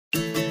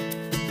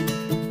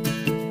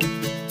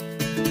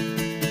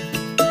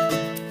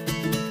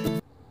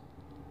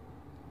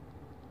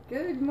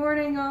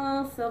morning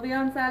all, Silvi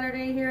on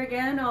Saturday here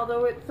again,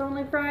 although it's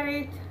only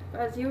Friday,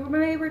 as you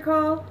may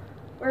recall,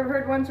 or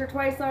heard once or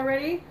twice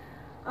already.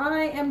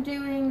 I am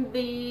doing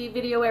the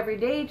video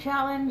everyday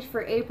challenge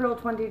for April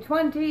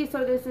 2020,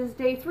 so this is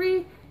day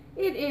 3.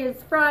 It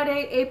is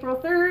Friday, April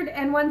 3rd,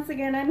 and once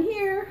again I'm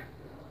here.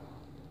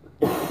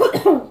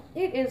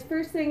 It is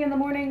first thing in the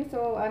morning,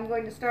 so I'm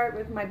going to start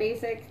with my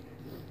basic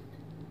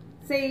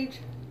sage.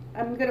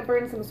 I'm going to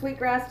burn some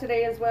sweetgrass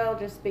today as well,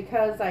 just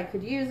because I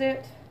could use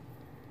it.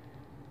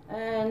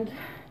 And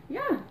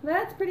yeah,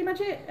 that's pretty much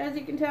it. As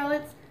you can tell,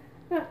 it's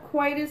not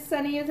quite as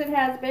sunny as it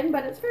has been,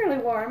 but it's fairly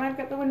warm. I've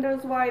got the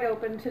windows wide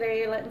open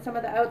today, letting some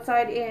of the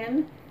outside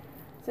in.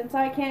 Since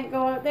I can't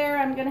go out there,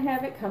 I'm going to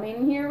have it come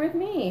in here with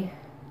me.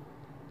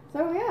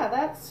 So yeah,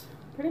 that's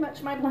pretty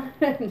much my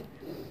plan.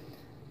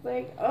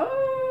 Like,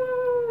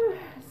 oh,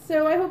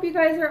 so I hope you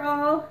guys are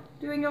all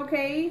doing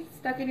okay,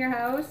 stuck in your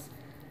house.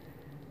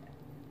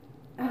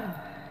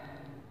 Oh,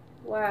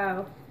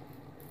 wow.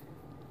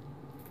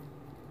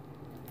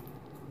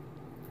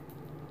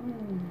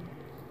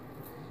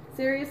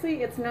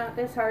 Seriously, it's not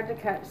this hard to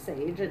cut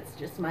sage. It's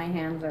just my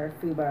hands are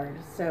foobarred.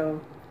 So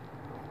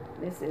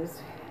this is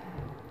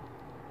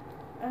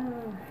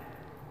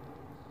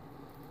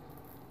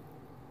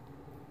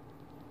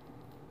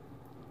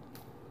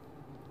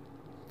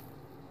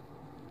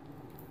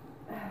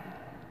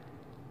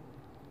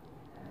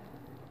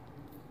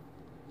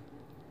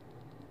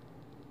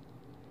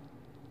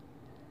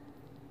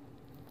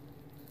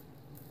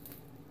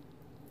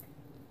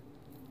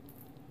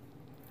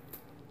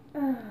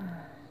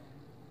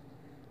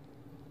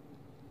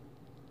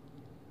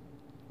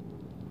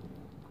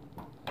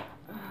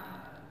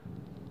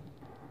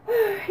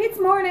it's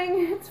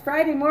morning. It's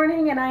Friday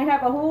morning, and I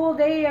have a whole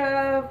day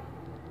of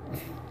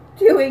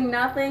doing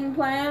nothing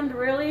planned,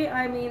 really.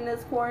 I mean,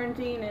 this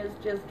quarantine is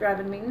just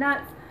driving me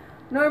nuts.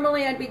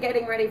 Normally, I'd be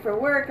getting ready for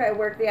work. I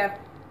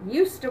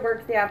used to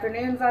work the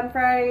afternoons on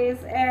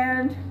Fridays,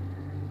 and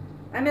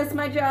I miss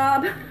my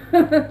job.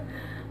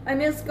 I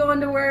miss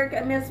going to work.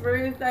 I miss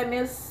Ruth. I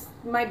miss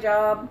my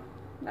job.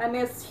 I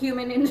miss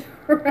human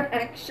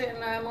interaction.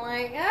 I'm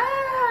like,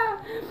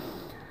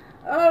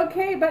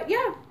 okay, but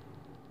yeah.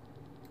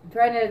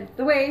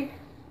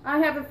 I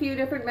have a few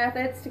different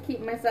methods to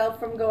keep myself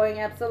from going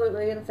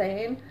absolutely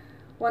insane.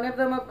 One of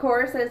them, of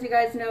course, as you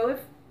guys know, if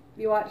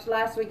you watched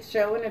last week's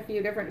show and a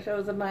few different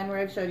shows of mine where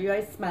I've showed you,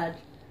 I smudge.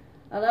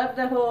 I love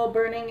the whole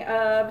burning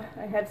of,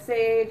 I have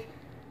sage.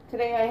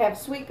 Today I have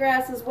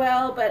sweetgrass as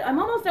well, but I'm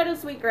almost out of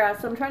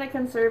sweetgrass, so I'm trying to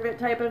conserve it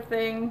type of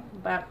thing.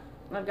 But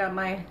I've got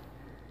my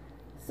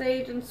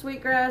sage and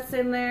sweetgrass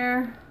in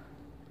there.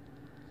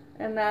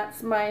 And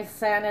that's my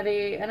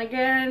sanity. And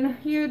again,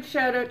 huge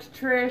shout out to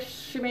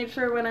Trish. She made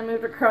sure when I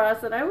moved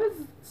across that I was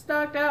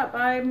stocked up.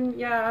 I'm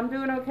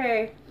doing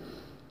okay.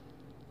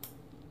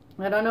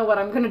 I don't know what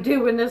I'm going to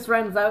do when this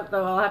runs out,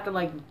 though. I'll have to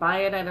like buy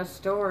it at a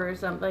store or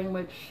something,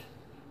 which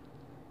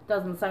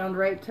doesn't sound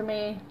right to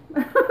me.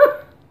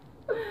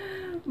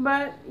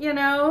 But, you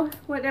know,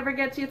 whatever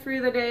gets you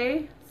through the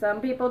day.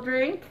 Some people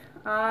drink.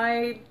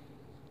 I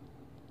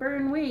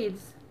burn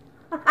weeds.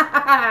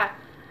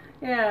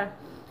 Yeah.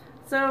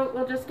 So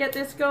we'll just get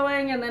this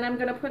going, and then I'm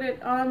going to put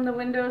it on the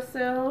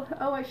windowsill.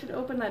 Oh, I should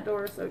open that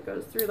door so it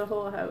goes through the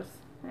whole house.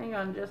 Hang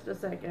on just a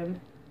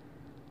second.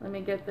 Let me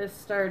get this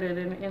started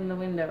in the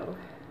window.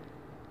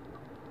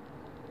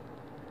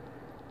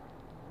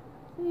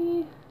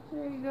 See,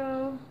 there you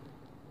go.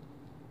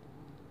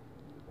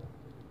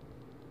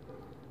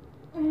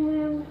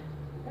 And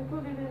I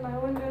put it in my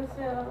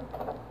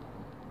windowsill.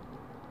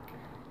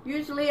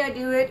 Usually I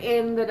do it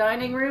in the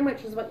dining room,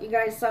 which is what you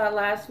guys saw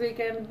last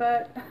weekend,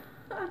 but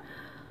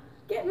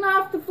getting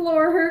off the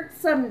floor hurts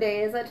some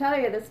days. I tell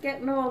you, this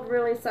getting old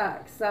really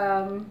sucks.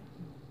 So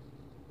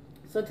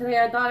today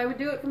I thought I would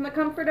do it from the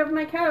comfort of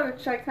my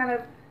couch. I kind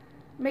of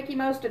Mickey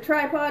Moused a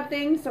tripod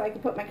thing so I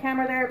could put my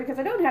camera there because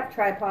I don't have a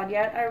tripod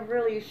yet. I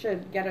really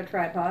should get a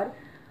tripod.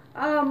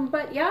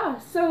 But yeah,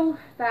 so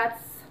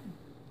that's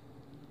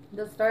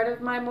the start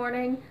of my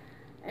morning.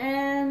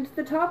 And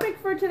the topic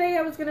for today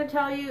I was going to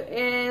tell you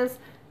is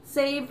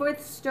save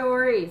with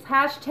stories.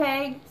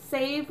 Hashtag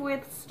save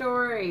with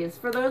stories.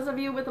 For those of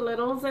you with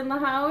littles in the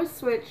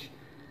house, which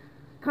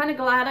kind of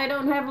glad I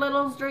don't have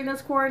littles during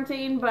this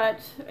quarantine, but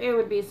it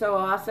would be so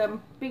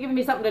awesome. Be giving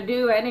me something to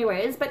do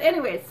anyways. But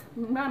anyways,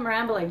 I'm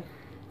rambling.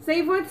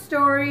 Save with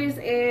stories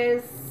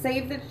is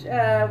it's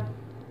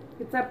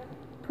a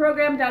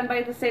program done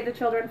by the Save the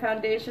Children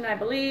Foundation, I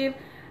believe.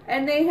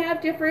 And they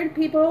have different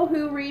people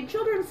who read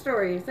children's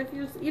stories. If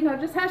you know,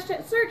 just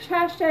search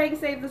hashtag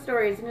save the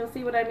stories and you'll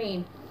see what I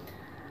mean.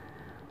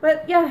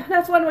 But yeah,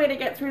 that's one way to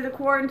get through the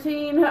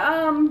quarantine.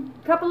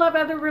 Couple of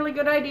other really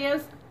good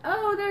ideas.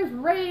 Oh, there's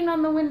rain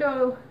on the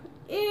window.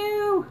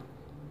 Ew.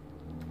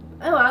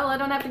 Oh well, I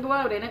don't have to go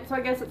out in it, so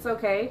I guess it's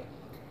okay.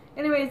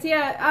 Anyways,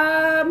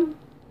 yeah,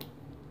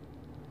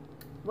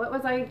 what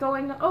was I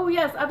going? Oh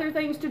yes, other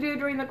things to do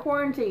during the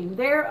quarantine.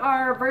 There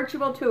are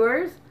virtual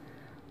tours.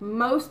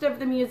 Most of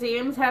the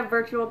museums have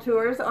virtual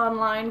tours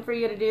online for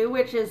you to do,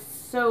 which is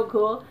so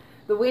cool.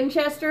 the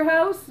Winchester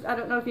House. I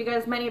don't know if you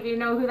guys, many of you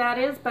know who that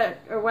is,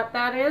 or what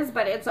that is,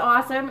 but it's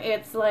awesome.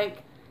 It's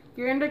like, if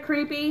you're into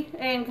creepy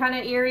and kind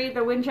of eerie,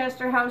 the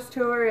Winchester House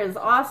tour is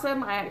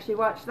awesome. I actually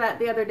watched that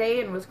the other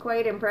day and was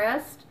quite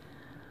impressed.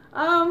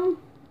 And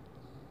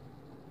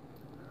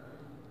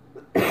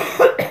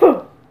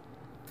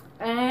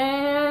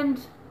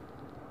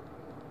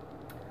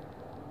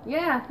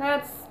yeah,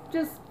 that's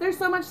just, there's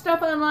so much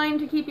stuff online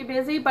to keep you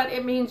busy, but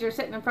it means you're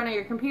sitting in front of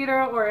your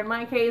computer, or in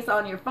my case,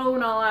 on your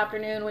phone all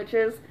afternoon,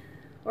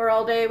 or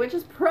all day, which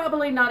is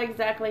probably not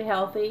exactly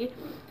healthy.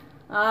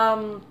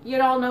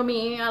 You all know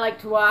me, I like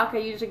to walk. I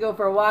usually go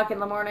for a walk in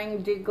the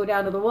morning, go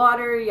down to the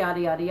water, yada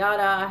yada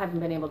yada. I haven't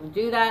been able to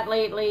do that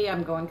lately.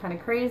 I'm going kind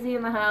of crazy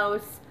in the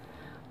house,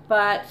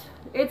 but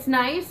it's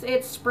nice.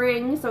 It's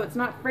spring, so it's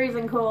not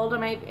freezing cold.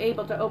 I'm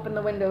able to open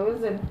the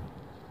windows, and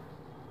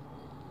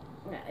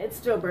it's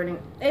still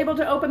burning. Able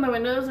to open the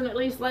windows and at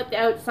least let the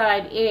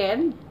outside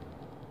in.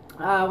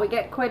 We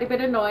get quite a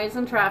bit of noise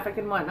and traffic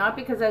and whatnot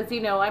because, as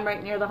you know, I'm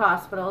right near the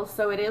hospital,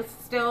 so it is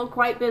still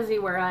quite busy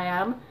where I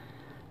am.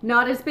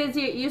 Not as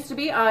busy it used to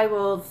be. I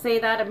will say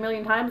that a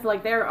million times.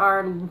 Like, there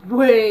are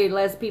way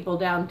less people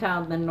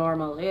downtown than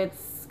normal.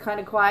 It's kind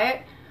of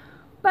quiet.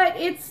 But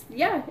it's,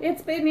 yeah,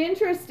 it's been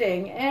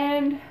interesting.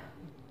 And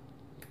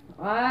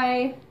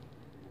I'm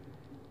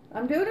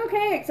doing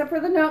okay, except for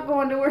the not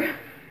going to work.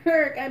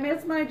 I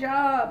miss my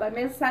job. I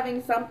miss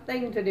having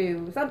something to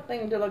do,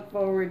 something to look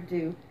forward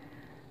to.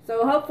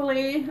 So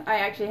hopefully I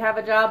actually have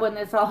a job when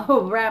this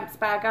all ramps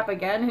back up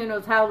again. Who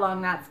knows how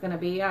long that's going to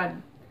be.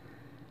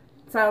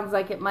 Sounds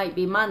like it might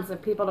be months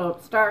if people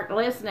don't start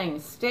listening.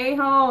 Stay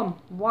home.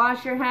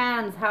 Wash your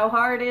hands. How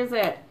hard is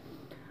it?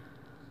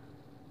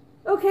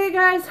 Okay,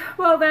 guys.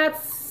 Well,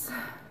 that's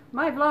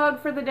my vlog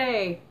for the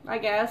day, I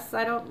guess.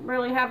 I don't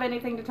really have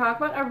anything to talk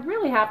about. I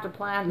really have to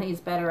plan these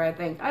better, I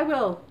think. I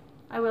will.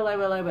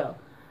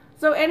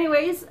 So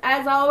anyways,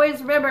 as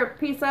always, remember,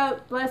 peace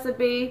out, blessed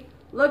be.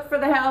 Look for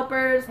the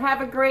helpers.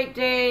 Have a great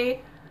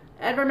day.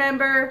 And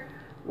remember,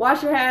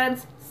 wash your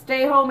hands.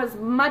 Stay home as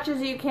much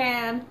as you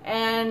can,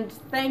 and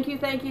thank you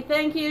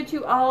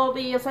to all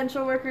the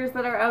essential workers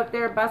that are out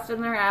there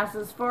busting their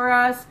asses for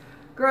us.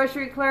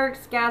 Grocery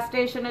clerks, gas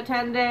station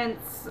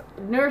attendants,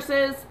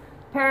 nurses,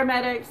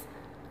 paramedics,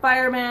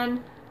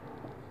 firemen,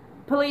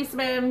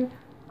 policemen,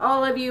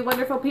 all of you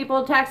wonderful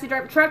people, taxi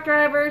truck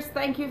drivers,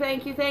 thank you,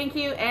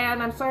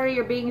 and I'm sorry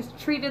you're being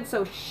treated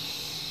so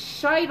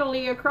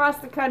shitily across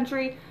the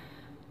country.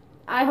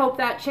 I hope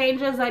that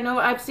changes. I know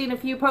I've seen a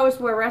few posts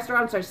where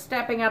restaurants are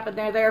stepping up and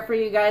they're there for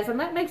you guys, and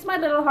that makes my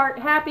little heart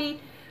happy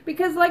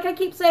because, like I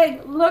keep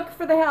saying, look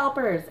for the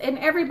helpers. In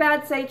every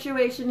bad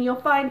situation, you'll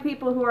find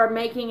people who are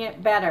making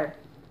it better.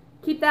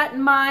 Keep that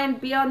in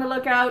mind. Be on the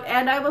lookout,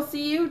 and I will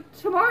see you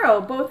tomorrow,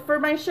 both for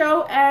my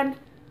show and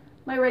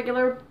my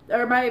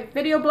my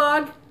video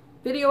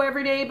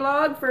everyday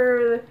blog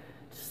for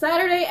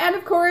Saturday, and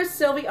of course,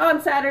 Silvi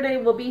on Saturday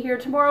will be here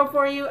tomorrow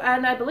for you,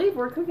 and I believe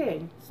we're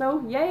cooking.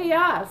 So, yay,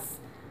 yes.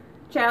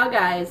 Ciao,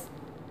 guys.